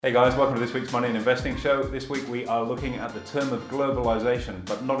Hey guys, welcome to this week's Money and Investing Show. This week we are looking at the term of globalization,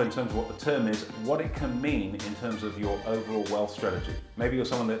 but not in terms of what the term is, what it can mean in terms of your overall wealth strategy. Maybe you're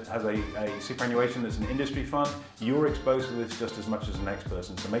someone that has a superannuation that's an industry fund. You're exposed to this just as much as the next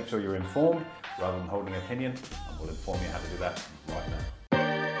person, so make sure you're informed rather than holding an opinion, and we'll inform you how to do that right now.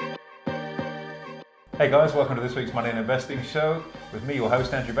 Hey guys, welcome to this week's Money and Investing Show with me, your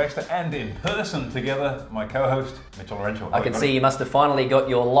host Andrew Baxter, and in person together, my co-host Mitchell Laurential. I can see you must have finally got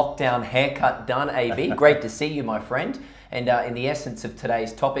your lockdown haircut done, AB. Great to see you, my friend. And in the essence of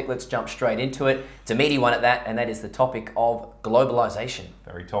today's topic, let's jump straight into it. It's a meaty one at that, and that is the topic of globalization.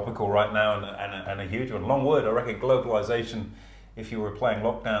 Very topical right now, and a huge one. Long word, I reckon. Globalization. If you were playing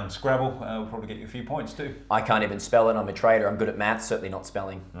lockdown Scrabble, we'll probably get you a few points too. I can't even spell it. I'm a trader. I'm good at maths, certainly not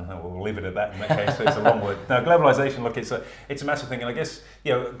spelling. Well, we'll leave it at that in that case. So it's a long word. Now, globalization, look, it's a massive thing, and I guess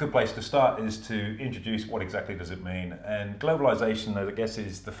a good place to start is to introduce what exactly does it mean. And globalization, I guess,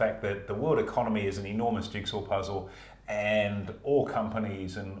 is the fact that the world economy is an enormous jigsaw puzzle, and all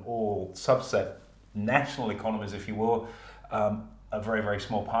companies and all subset national economies, if you will, a very, very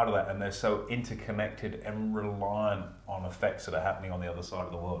small part of that, and they're so interconnected and reliant on effects that are happening on the other side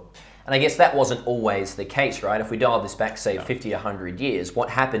of the world. And I guess that wasn't always the case, right? If we dial this back, say, 50, 100 years, what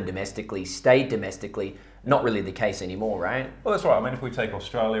happened domestically stayed domestically, not really the case anymore, right? Well, that's right. I mean, if we take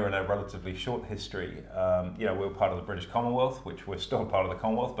Australia in a relatively short history, we're part of the British Commonwealth, which we're still part of the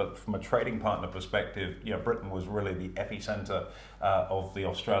Commonwealth, but from a trading partner perspective, Britain was really the epicenter of the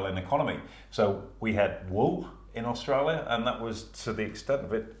Australian economy. So we had wool in Australia, and that was to the extent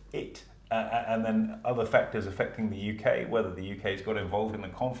of it. And then other factors affecting the UK, whether the UK's got involved in the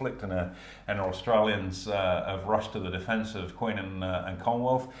conflict and Australians have rushed to the defence of Queen and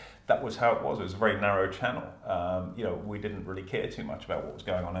Commonwealth. That was how it was. It was a very narrow channel. We didn't really care too much about what was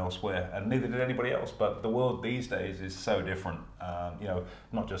going on elsewhere, and neither did anybody else. But the world these days is so different.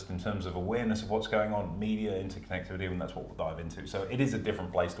 Not just in terms of awareness of what's going on, media, interconnectivity, and that's what we'll dive into. So it is a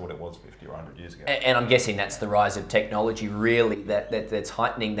different place to what it was 50 or 100 years ago. And I'm guessing that's the rise of technology, really, that's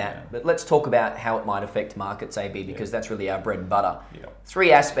heightening that. Yeah. But let's talk about how it might affect markets, AB, because that's really our bread and butter. Yeah.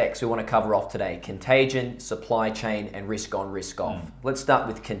 Three aspects we want to cover off today: contagion, supply chain, and risk on, risk off. Let's start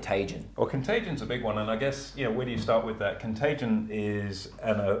with contagion. Well, contagion's a big one, and I guess where do you start with that? Contagion is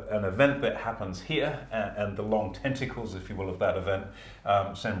an event that happens here, and the long tentacles, if you will, of that event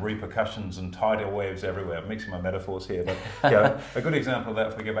send repercussions and tidal waves everywhere. I'm mixing my metaphors here, but a good example of that,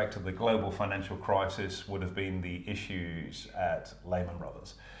 if we go back to the global financial crisis, would have been the issues at Lehman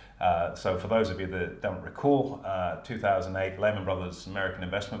Brothers. So for those of you that don't recall, 2008, Lehman Brothers American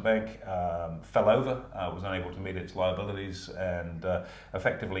Investment Bank fell over, was unable to meet its liabilities, and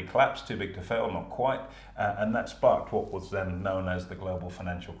effectively collapsed, too big to fail, not quite, and that sparked what was then known as the global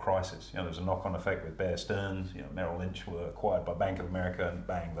financial crisis. There was a knock-on effect with Bear Stearns, Merrill Lynch were acquired by Bank of America, and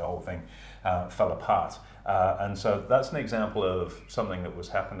bang, the whole thing fell apart. And so that's an example of something that was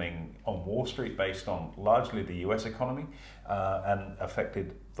happening on Wall Street based on largely the US economy and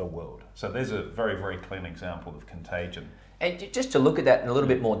affected the world. So there's a very, very clean example of contagion. And just to look at that in a little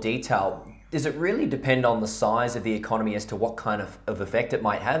bit more detail, does it really depend on the size of the economy as to what kind of effect it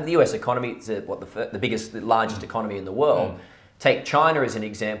might have? The US economy is the largest economy in the world. Take China as an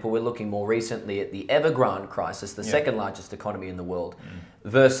example. We're looking more recently at the Evergrande crisis, the second largest economy in the world,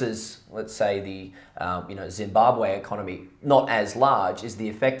 versus, let's say, the Zimbabwe economy, not as large. Is the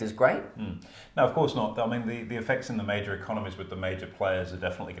effect as great? No, of course not. I mean, the effects in the major economies with the major players are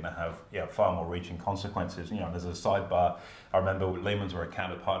definitely going to have far more reaching consequences. There's a sidebar. I remember Lehman's were a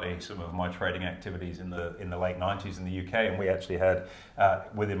counterparty some of my trading activities in the late 90s in the UK, and we actually had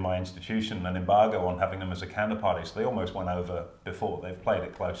within my institution an embargo on having them as a counterparty. So they almost went over before. They've played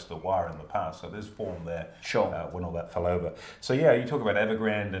it close to the wire in the past. So there's form there. Sure. When all that fell over. So you talk about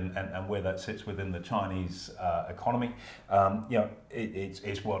Evergrande and where that sits within the Chinese economy.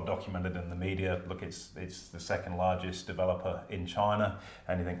 It's well documented in the media. Look, it's the second largest developer in China,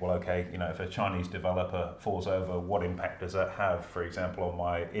 and you think, well, okay, if a Chinese developer falls over, what impact does that have, for example, on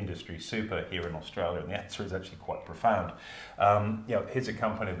my industry super here in Australia? And the answer is actually quite profound. Here's a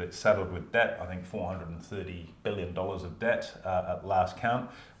company that's saddled with debt. I think $430 billion of debt at last count,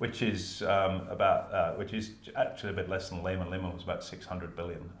 which is actually a bit less than Lehman. Lehman was about 600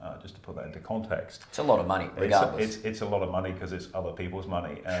 billion. Just to put that into context, it's a lot of money, regardless. It's a lot of money because it's other people's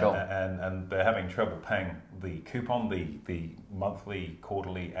money, and they're having trouble paying the coupon, the monthly,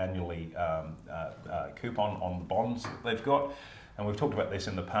 quarterly, annually coupon on bonds that they've got. And we've talked about this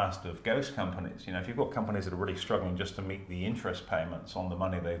in the past of ghost companies. If you've got companies that are really struggling just to meet the interest payments on the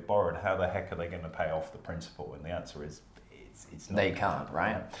money they've borrowed, how the heck are they going to pay off the principal? And the answer is it's not. They can't,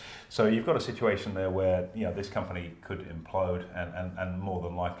 right? So you've got a situation there where this company could implode and more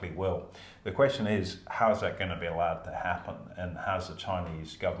than likely will. The question is, how is that going to be allowed to happen, and how's the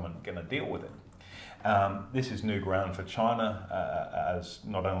Chinese government going to deal with it? This is new ground for China as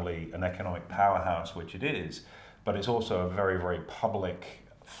not only an economic powerhouse, which it is, but it's also a very, very public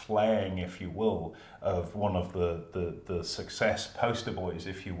flaying, if you will, of one of the success poster boys,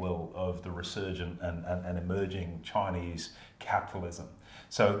 if you will, of the resurgent and emerging Chinese capitalism.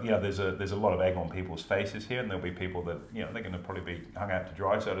 So there's a lot of egg on people's faces here, and there'll be people that they're going to probably be hung out to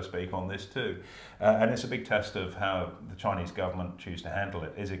dry, so to speak, on this too. And it's a big test of how the Chinese government choose to handle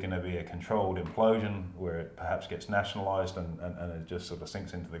it. Is it going to be a controlled implosion where it perhaps gets nationalized and it just sort of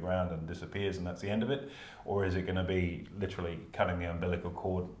sinks into the ground and disappears, and that's the end of it? Or is it going to be literally cutting the umbilical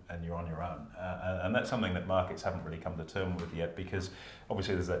cord and you're on your own? And that's something that markets haven't really come to terms with yet, because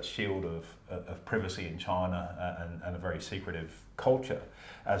obviously there's that shield of privacy in China and a very secretive culture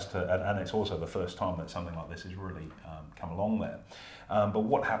and it's also the first time that something like this has really come along there. But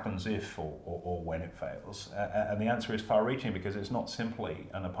what happens if or when it fails? And the answer is far-reaching, because it's not simply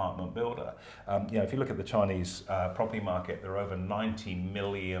an apartment builder. If you look at the Chinese property market, there are over 90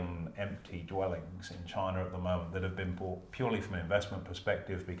 million empty dwellings in China at the moment that have been bought purely from an investment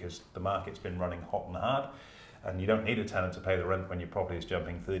perspective, because the market's been running hot and hard. And you don't need a tenant to pay the rent when your property is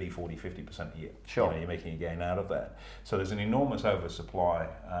jumping 30, 40, 50% a year. Sure. You're making a gain out of that. So there's an enormous oversupply,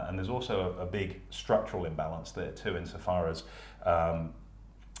 and there's also a big structural imbalance there too, insofar as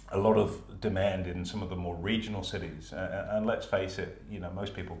a lot of demand in some of the more regional cities. And let's face it,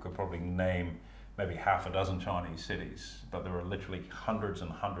 most people could probably name maybe half a dozen Chinese cities, but there are literally hundreds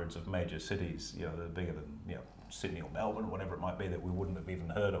and hundreds of major cities, that are bigger than Sydney or Melbourne, whatever it might be, that we wouldn't have even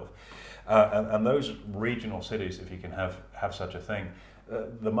heard of. And those regional cities, if you can have such a thing,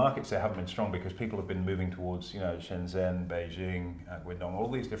 the markets there haven't been strong because people have been moving towards, Shenzhen, Beijing, Guangdong, all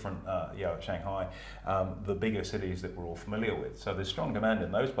these different, Shanghai, the bigger cities that we're all familiar with. So there's strong demand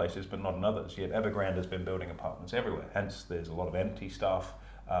in those places, but not in others. Yet Evergrande has been building apartments everywhere. Hence, there's a lot of empty stuff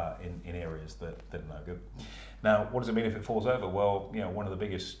in areas that are no good. Now, what does it mean if it falls over? Well, one of the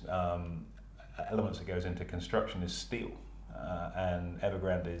biggest elements that goes into construction is steel. And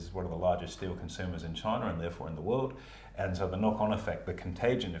Evergrande is one of the largest steel consumers in China and therefore in the world. And so the knock-on effect, the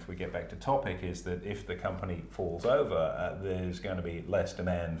contagion, if we get back to topic, is that if the company falls over, there's going to be less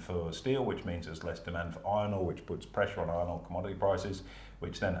demand for steel, which means there's less demand for iron ore, which puts pressure on iron ore commodity prices,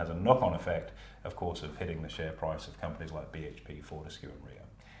 which then has a knock-on effect, of course, of hitting the share price of companies like BHP, Fortescue and Rio.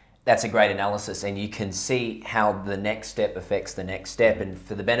 That's a great analysis, and you can see how the next step affects the next step. And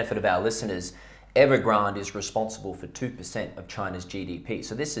for the benefit of our listeners, Evergrande is responsible for 2% of China's GDP.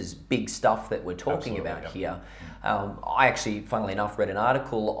 So this is big stuff that we're talking about here. I actually, funnily enough, read an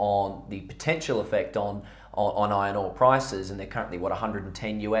article on the potential effect on iron ore prices, and they're currently,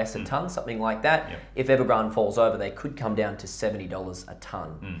 $110 US a ton, something like that. Yep. If Evergrande falls over, they could come down to $70 a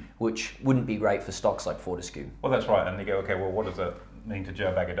ton, which wouldn't be great for stocks like Fortescue. Well, that's right. And you go, okay, well, what does that mean to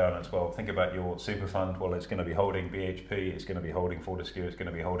Joe Bag of Donuts? Well, think about your super fund. Well, it's going to be holding BHP, it's going to be holding Fortescue, it's going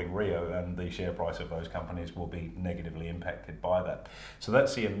to be holding Rio, and the share price of those companies will be negatively impacted by that. So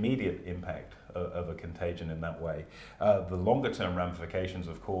that's the immediate impact of a contagion in that way. The longer term ramifications,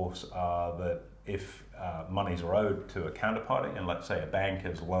 of course, are that if monies are owed to a counterparty, and let's say a bank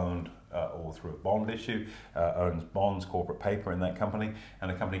has loaned or through a bond issue, owns bonds, corporate paper in that company, and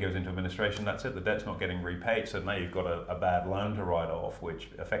the company goes into administration, that's it, the debt's not getting repaid, so now you've got a bad loan to write off, which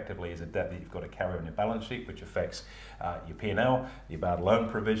effectively is a debt that you've got to carry on your balance sheet, which affects your P&L, your bad loan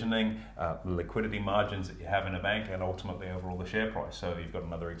provisioning, the liquidity margins that you have in a bank, and ultimately overall the share price. So you've got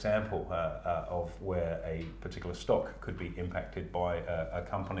another example of where a particular stock could be impacted by a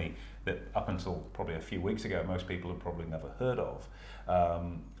company that up until probably a few weeks ago most people have probably never heard of,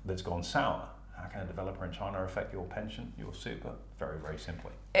 that's gone sour. How can a developer in China affect your pension, your super? Very, very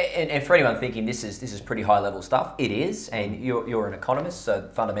simply. And for anyone thinking this is pretty high level stuff, it is, and you're an economist, so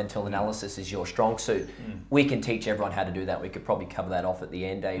fundamental analysis is your strong suit. We can teach everyone how to do that. We could probably cover that off at the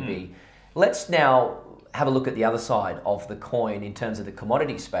end, AB. Let's now have a look at the other side of the coin in terms of the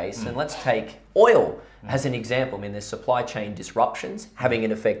commodity space, and let's take oil as an example. I mean, there's supply chain disruptions having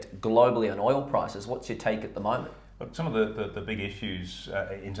an effect globally on oil prices. What's your take at the moment? Look, some of the big issues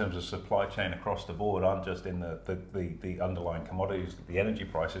in terms of supply chain across the board aren't just in the underlying commodities, the energy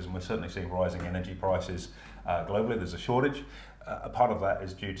prices, and we're certainly seeing rising energy prices globally. There's a shortage. A part of that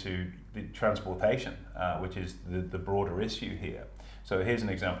is due to the transportation, which is the broader issue here. So here's an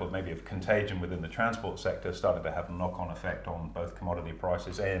example of maybe of contagion within the transport sector starting to have a knock-on effect on both commodity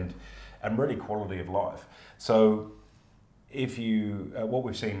prices and really quality of life. So if you, what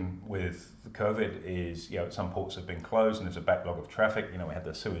we've seen with the COVID is, some ports have been closed and there's a backlog of traffic. We had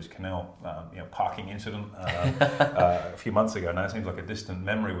the Suez Canal, parking incident a few months ago. Now it seems like a distant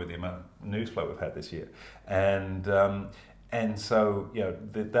memory with the amount of news flow we've had this year. And so,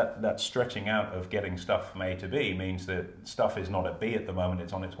 that stretching out of getting stuff from A to B means that stuff is not at B at the moment,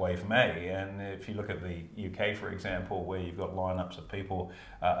 it's on its way from A. And if you look at the UK, for example, where you've got lineups of people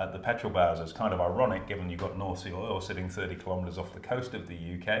at the petrol bars, it's kind of ironic given you've got North Sea oil sitting 30 kilometres off the coast of the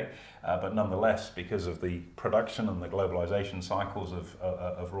UK. But nonetheless, because of the production and the globalisation cycles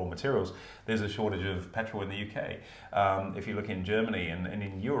of raw materials, there's a shortage of petrol in the UK. If you look in Germany and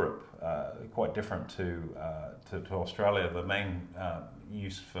in Europe, quite different to Australia, the main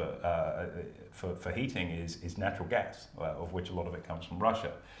use for heating is natural gas, of which a lot of it comes from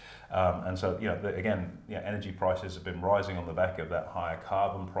Russia. And so, energy prices have been rising on the back of that higher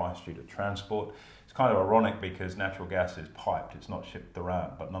carbon price due to transport. It's kind of ironic because natural gas is piped, it's not shipped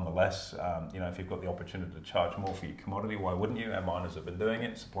around. But nonetheless, if you've got the opportunity to charge more for your commodity, why wouldn't you? Our miners have been doing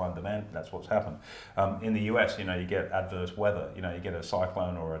it, supply and demand, that's what's happened. In the US, you get adverse weather. You get a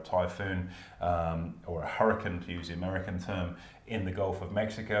cyclone or a typhoon or a hurricane, to use the American term, in the Gulf of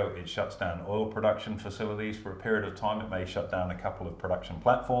Mexico. It shuts down oil production facilities for a period of time. It may shut down a couple of production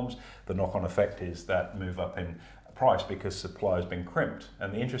platforms. The knock-on effect is that move up in price because supply has been crimped.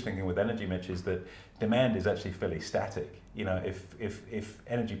 And the interesting thing with energy, Mitch, is that demand is actually fairly static. If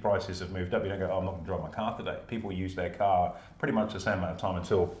energy prices have moved up, you don't go, I'm not going to drive my car today. People use their car pretty much the same amount of time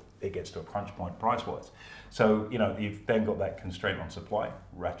until it gets to a crunch point price-wise. So, you've then got that constraint on supply,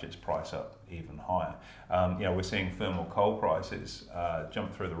 ratchets price up even higher. We're seeing thermal coal prices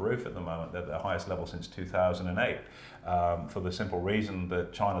jump through the roof at the moment. They're at the highest level since 2008. For the simple reason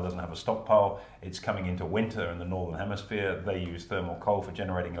that China doesn't have a stockpile. It's coming into winter in the northern hemisphere. They use thermal coal for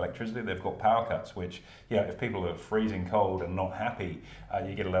generating electricity. They've got power cuts, which, if people are freezing cold and not happy,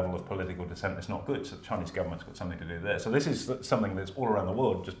 you get a level of political dissent that's not good. So the Chinese government's got something to do there. So this is something that's all around the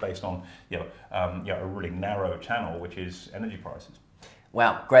world, just based on a really narrow channel, which is energy prices.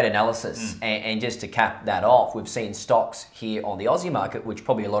 Wow, great analysis. And just to cap that off, we've seen stocks here on the Aussie market, which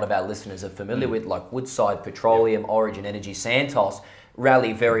probably a lot of our listeners are familiar with, like Woodside Petroleum, Origin Energy, Santos,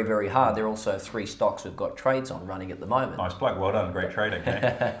 rally very, very hard. There are also 3 stocks we've got trades on running at the moment. Nice plug, well done, great trading.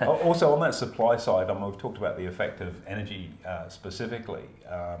 Also on that supply side, we've talked about the effect of energy specifically,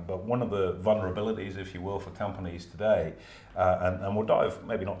 but one of the vulnerabilities, if you will, for companies today, and we'll dive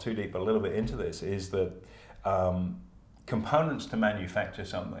maybe not too deep, but a little bit into this, is that components to manufacture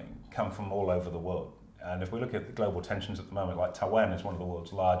something come from all over the world. And if we look at the global tensions at the moment, like Taiwan is one of the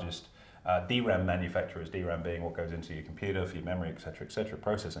world's largest DRAM manufacturers, DRAM being what goes into your computer for your memory, et cetera,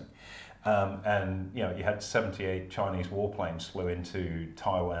 processing. And you had 78 Chinese warplanes flew into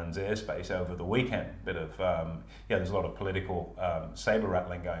Taiwan's airspace over the weekend. There's a lot of political saber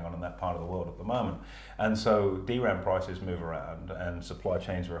rattling going on in that part of the world at the moment. And so DRAM prices move around and supply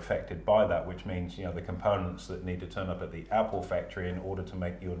chains are affected by that, which means the components that need to turn up at the Apple factory in order to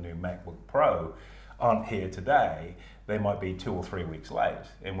make your new MacBook Pro aren't here today. They might be 2 or 3 weeks late,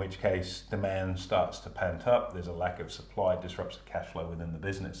 in which case demand starts to pent up. There's a lack of supply, disrupts the cash flow within the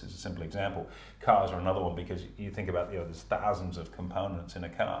business. It's a simple example. Cars are another one, because you think about, there's thousands of components in a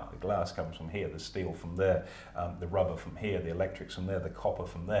car. The glass comes from here, the steel from there, the rubber from here, the electrics from there, the copper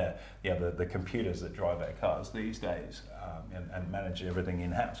from there. The computers that drive our cars these days and manage everything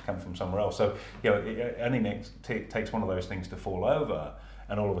in-house come from somewhere else. So, it only takes one of those things to fall over,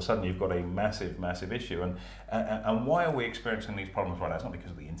 and all of a sudden you've got a massive, massive issue. And why are we experiencing these problems right now? It's not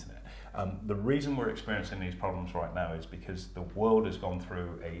because of the internet. The reason we're experiencing these problems right now is because the world has gone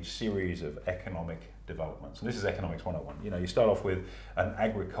through a series of economic developments. And this is Economics 101. You start off with an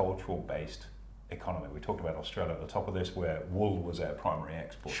agricultural-based economy. We talked about Australia at the top of this, where wool was our primary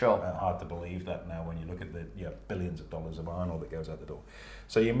export. Sure. Hard to believe that now when you look at the billions of dollars of iron ore that goes out the door.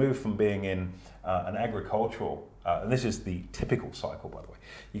 So you move from being in an agricultural, and this is the typical cycle, by the way.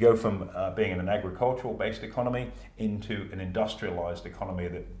 You go from being in an agricultural-based economy into an industrialized economy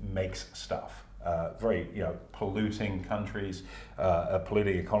that makes stuff. Very polluting countries, a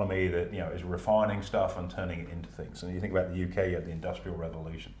polluting economy that is refining stuff and turning it into things. And you think about the UK, you had the Industrial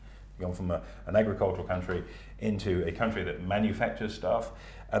Revolution. Gone from an agricultural country into a country that manufactures stuff,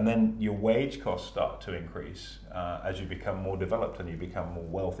 and then your wage costs start to increase as you become more developed and you become more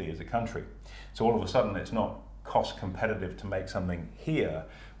wealthy as a country. So all of a sudden it's not cost competitive to make something here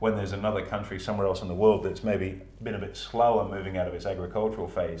when there's another country somewhere else in the world that's maybe been a bit slower moving out of its agricultural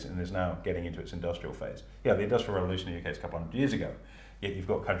phase and is now getting into its industrial phase. The Industrial Revolution in the UK is a couple hundred years ago. Yet you've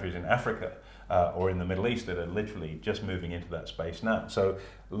got countries in Africa or in the Middle East that are literally just moving into that space now. So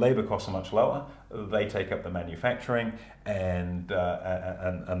labour costs are much lower. They take up the manufacturing, and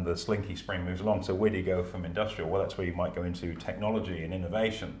the slinky spring moves along. So where do you go from industrial? Well, that's where you might go into technology and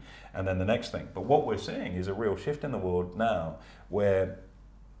innovation, and then the next thing. But what we're seeing is a real shift in the world now, where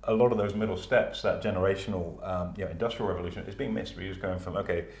a lot of those middle steps, that generational industrial revolution, is being missed. We're just going from,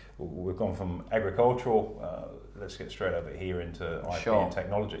 okay, we've gone from agricultural, let's get straight over here into IP and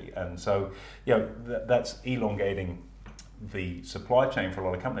technology. And so, that's elongating the supply chain for a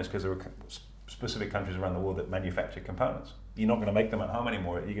lot of companies, because there are specific countries around the world that manufacture components. You're not going to make them at home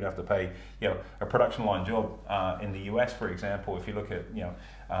anymore. You're going to have to pay, a production line job in the US, for example. If you look at,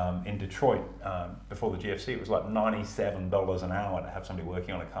 in Detroit, before the GFC, it was like $97 an hour to have somebody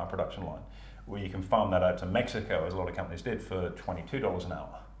working on a car production line. Where you can farm that out to Mexico, as a lot of companies did, for $22 an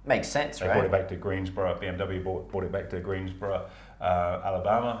hour. Makes sense, right? They brought it back to Greensboro. BMW brought it back to Greensboro,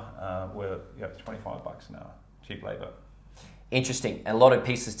 Alabama, where it's $25 an hour, cheap labour. Interesting. A lot of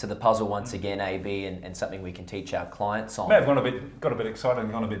pieces to the puzzle once again, AB, and something we can teach our clients on. May have got a bit excited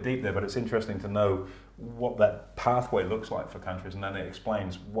and gone a bit deep there, but it's interesting to know what that pathway looks like for countries, and then it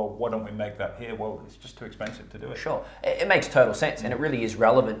explains, well, why don't we make that here? Well, it's just too expensive to do it. Sure. It makes total sense, and it really is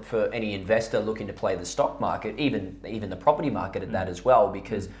relevant for any investor looking to play the stock market, even the property market at that as well,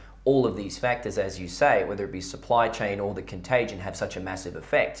 because all of these factors, as you say, whether it be supply chain or the contagion, have such a massive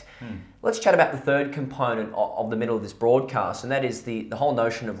effect. Let's chat about the third component of the middle of this broadcast, and that is the whole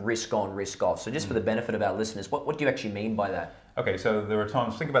notion of risk on, risk off. So just for the benefit of our listeners, what do you actually mean by that? Okay, so there are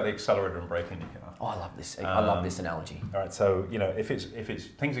times, think about the accelerator and brake in your car. Oh, I love this. I love this analogy. All right, so if it's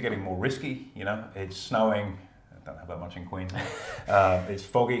things are getting more risky, it's snowing. Don't have that much in Queensland. It's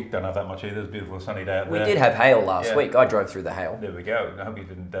foggy. Don't have that much either. It's a beautiful sunny day out there. We did have hail last week. I drove through the hail. There we go. I hope you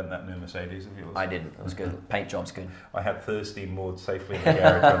didn't dent that new Mercedes of yours. I didn't. It was good. Paint job's good. I had thirsty moored safely in the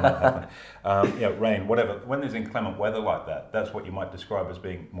garage when that happened. Rain, whatever. When there's inclement weather like that, that's what you might describe as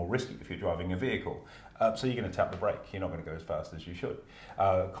being more risky if you're driving a vehicle. So you're going to tap the brake. You're not going to go as fast as you should.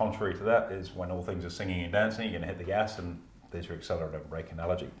 Contrary to that is when all things are singing and dancing, you're going to hit the gas, and there's your accelerator and brake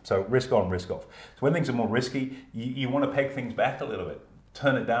analogy. So risk on, risk off. So when things are more risky, you want to peg things back a little bit,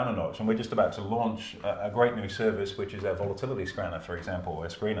 turn it down a notch. And we're just about to launch a great new service, which is our volatility scanner, for example, or a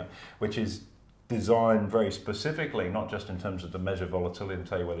screener, which is designed very specifically, not just in terms of to measure volatility and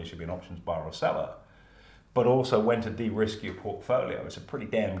tell you whether you should be an options buyer or seller, but also when to de-risk your portfolio. It's a pretty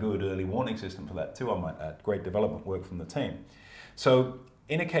damn good early warning system for that too, I might add. Great development work from the team. So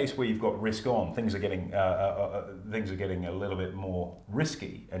in a case where you've got risk on, things are getting a little bit more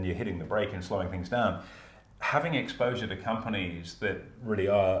risky, and you're hitting the brake and slowing things down. Having exposure to companies that really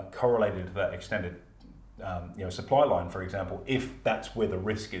are correlated to that extended supply line, for example, if that's where the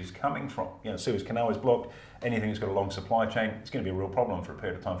risk is coming from. Suez Canal is blocked. Anything that's got a long supply chain, it's going to be a real problem for a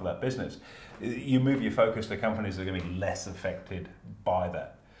period of time for that business. You move your focus to companies that are going to be less affected by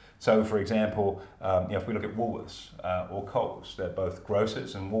that. So, for example, if we look at Woolworths or Coles, they're both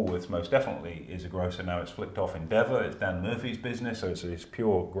grocers, and Woolworths most definitely is a grocer now. It's flipped off Endeavour, it's Dan Murphy's business, so it's this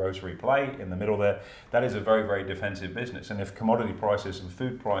pure grocery play in the middle there. That is a very, very defensive business, and if commodity prices and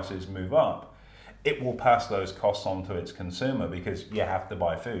food prices move up, it will pass those costs on to its consumer, because you have to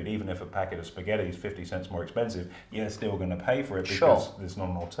buy food. Even if a packet of spaghetti is 50 cents more expensive, you're still going to pay for it because there's not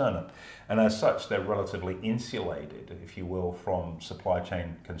an alternate. And as such, they're relatively insulated, if you will, from supply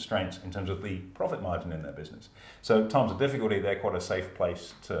chain constraints in terms of the profit margin in their business. So times of difficulty, they're quite a safe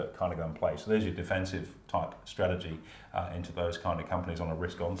place to kind of go and play. So there's your defensive type strategy into those kind of companies on a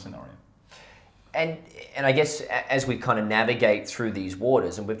risk-on scenario. And I guess as we kind of navigate through these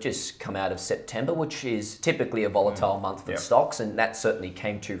waters, and we've just come out of September, which is typically a volatile month for stocks, and that certainly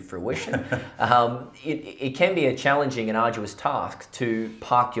came to fruition. It can be a challenging and arduous task to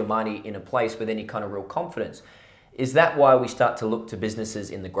park your money in a place with any kind of real confidence. Is that why we start to look to businesses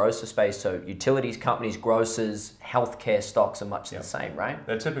in the grocer space? So utilities companies, grocers, healthcare stocks are much the same, right?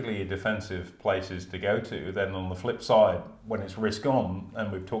 They're typically your defensive places to go to. Then on the flip side, when it's risk on,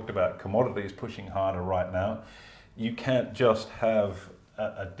 and we've talked about commodities pushing harder right now, you can't just have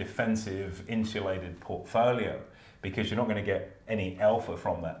a defensive insulated portfolio, because you're not going to get any alpha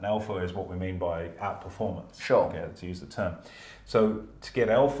from that. And alpha is what we mean by outperformance. Sure. Okay, to use the term. So to get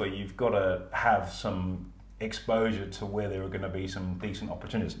alpha, you've got to have some exposure to where there are going to be some decent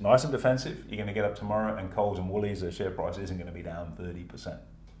opportunities. Nice and defensive, you're going to get up tomorrow, and Coles and Woolies, their share price isn't going to be down 30%.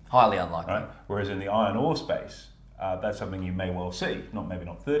 Highly unlikely. Right? Whereas in the iron ore space, that's something you may well see. Maybe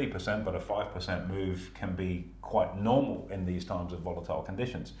not 30%, but a 5% move can be quite normal in these times of volatile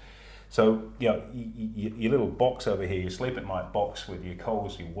conditions. So, your little box over here, your sleep at night box with your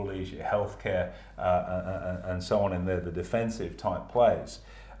Coles, your Woolies, your healthcare, and so on in there, the defensive type plays,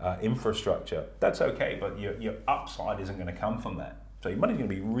 infrastructure, that's okay, but your upside isn't going to come from that. So your money's going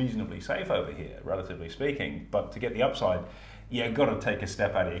to be reasonably safe over here, relatively speaking, but to get the upside, you've got to take a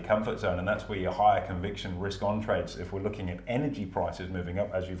step out of your comfort zone, and that's where your higher conviction risk-on trades, if we're looking at energy prices moving up,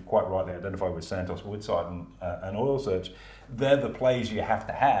 as you've quite rightly identified with Santos, Woodside and Oil Search, they're the plays you have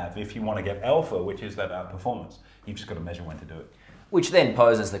to have if you want to get alpha, which is that outperformance. You've just got to measure when to do it. Which then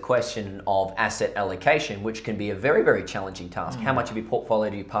poses the question of asset allocation, which can be a very, very challenging task. How much of your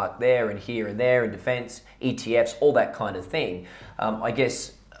portfolio do you park there and here and there in defense, ETFs, all that kind of thing? I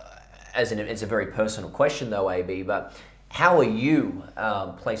guess it's a very personal question though, AB, but how are you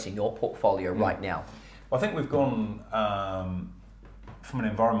placing your portfolio right now? Well, I think we've gone from an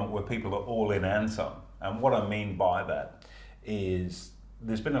environment where people are all in and some. And what I mean by that is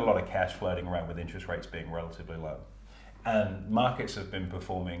there's been a lot of cash floating around with interest rates being relatively low. And markets have been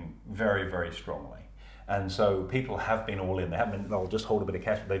performing very, very strongly. And so people have been all in. They'll just hold a bit of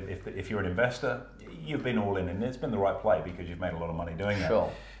cash. If you're an investor, you've been all in, and it's been the right play because you've made a lot of money doing that.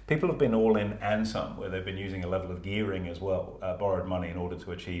 Sure. People have been all in and some, where they've been using a level of gearing as well, borrowed money in order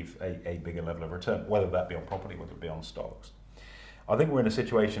to achieve a bigger level of return, whether that be on property, whether it be on stocks. I think we're in a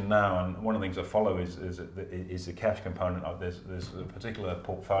situation now, and one of the things I follow is the cash component. There's a particular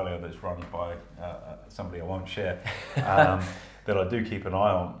portfolio that's run by somebody I won't share that I do keep an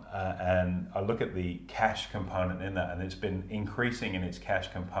eye on, and I look at the cash component in that, and it's been increasing in its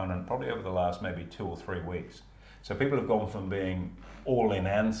cash component probably over the last maybe 2 or 3 weeks. So people have gone from being all in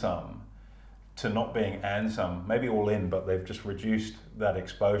and some to not being and some, maybe all in, but they've just reduced that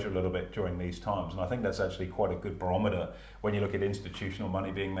exposure a little bit during these times. And I think that's actually quite a good barometer when you look at institutional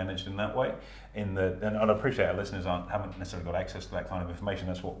money being managed in that way. And I appreciate our listeners haven't necessarily got access to that kind of information.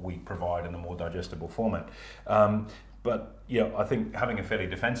 That's what we provide in a more digestible format. But I think having a fairly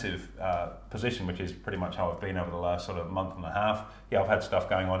defensive position, which is pretty much how I've been over the last sort of month and a half. I've had stuff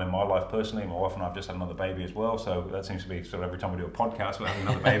going on in my life personally. My wife and I've just had another baby as well, so that seems to be sort of every time we do a podcast, we're having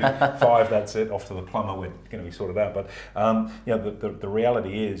another baby. 5, that's it, off to the plumber, we're going to be sorted out. But the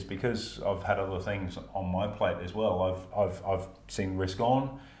reality is, because I've had other things on my plate as well, I've seen risk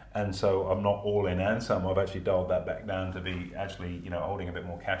on. And so I'm not all in and some. I've actually dialed that back down to be actually, holding a bit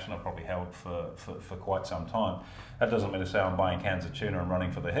more cash than I've probably held for quite some time. That doesn't mean to say I'm buying cans of tuna and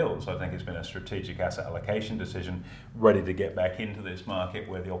running for the hills. I think it's been a strategic asset allocation decision, ready to get back into this market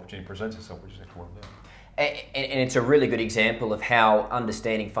where the opportunity presents itself, which is what I'm doing. And it's a really good example of how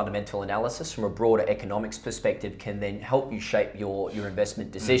understanding fundamental analysis from a broader economics perspective can then help you shape your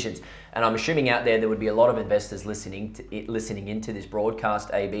investment decisions. And I'm assuming out there would be a lot of investors listening into this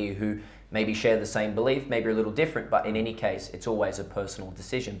broadcast, AB, who maybe share the same belief, maybe a little different, but in any case, it's always a personal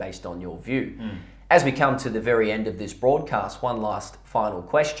decision based on your view. As we come to the very end of this broadcast, one last final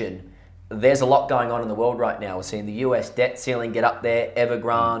question. There's a lot going on in the world right now. We're seeing the US debt ceiling get up there,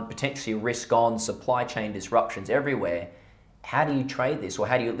 Evergrande, potentially risk on, supply chain disruptions everywhere. How do you trade this, or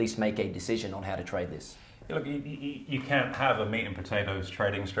how do you at least make a decision on how to trade this? Look, you can't have a meat and potatoes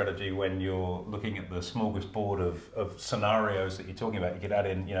trading strategy when you're looking at the smorgasbord of scenarios that you're talking about. You could add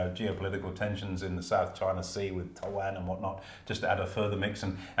in, geopolitical tensions in the South China Sea with Taiwan and whatnot, just to add a further mix.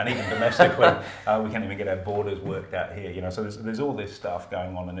 And even domestically, we can't even get our borders worked out here. So there's all this stuff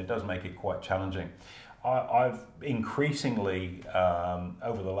going on, and it does make it quite challenging. I've increasingly,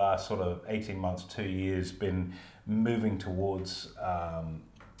 over the last sort of 18 months, 2 years, been moving towards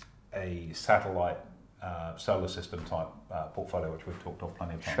a satellite solar system type portfolio, which we've talked of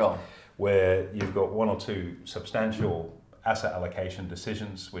plenty of times, sure, where you've got 1 or 2 substantial asset allocation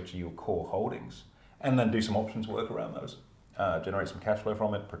decisions, which are your core holdings, and then do some options work around those, generate some cash flow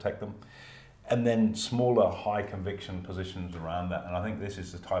from it, protect them, and then smaller high conviction positions around that. And I think this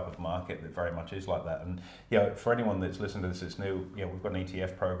is the type of market that very much is like that. And for anyone that's listening to this, it's new. We've got an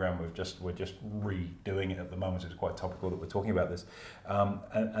ETF program. We're just redoing it at the moment. So it's quite topical that we're talking about this.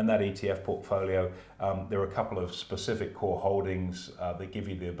 And that ETF portfolio, there are a couple of specific core holdings that give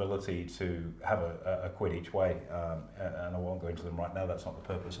you the ability to have a quid each way. And I won't go into them right now. That's not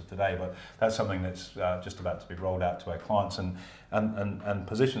the purpose of today. But that's something that's just about to be rolled out to our clients. And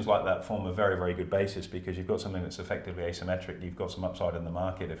positions like that form a very very, very good basis, because you've got something that's effectively asymmetric. You've got some upside in the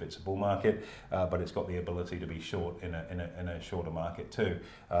market if it's a bull market, but it's got the ability to be short in a shorter market too,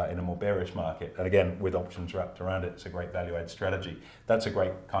 in a more bearish market. And again, with options wrapped around it, it's a great value-add strategy. That's a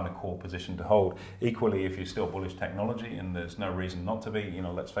great kind of core position to hold. Equally, if you're still bullish technology, and there's no reason not to be, you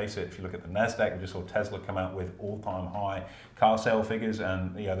know, let's face it, if you look at the NASDAQ, we just saw Tesla come out with all-time high car sale figures,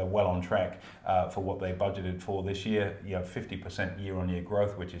 and you know, they're well on track for what they budgeted for this year. You know, 50% year-on-year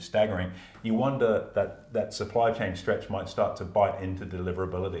growth, which is staggering. You wonder that supply chain stretch might start to bite into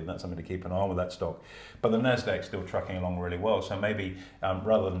deliverability, and that's something to keep an eye on with that stock. But the NASDAQ's still trucking along really well, so maybe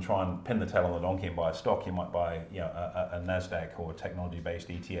rather than try and pin the tail on the donkey and buy a stock, you might buy, you know, a NASDAQ or a technology-based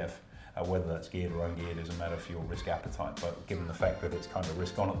ETF. Whether that's geared or ungeared is a matter for your risk appetite, but given the fact that it's kind of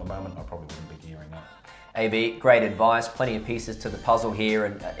risk on at the moment, I probably wouldn't be gearing up. AB, great advice, plenty of pieces to the puzzle here,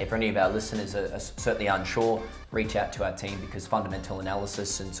 and if any of our listeners are certainly unsure, reach out to our team, because fundamental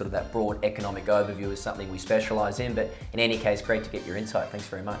analysis and sort of that broad economic overview is something we specialise in. But in any case, great to get your insight. Thanks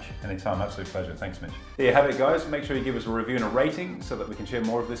very much. Anytime, absolute pleasure. Thanks, Mitch. There you have it, guys. Make sure you give us a review and a rating so that we can share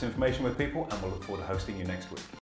more of this information with people, and we'll look forward to hosting you next week.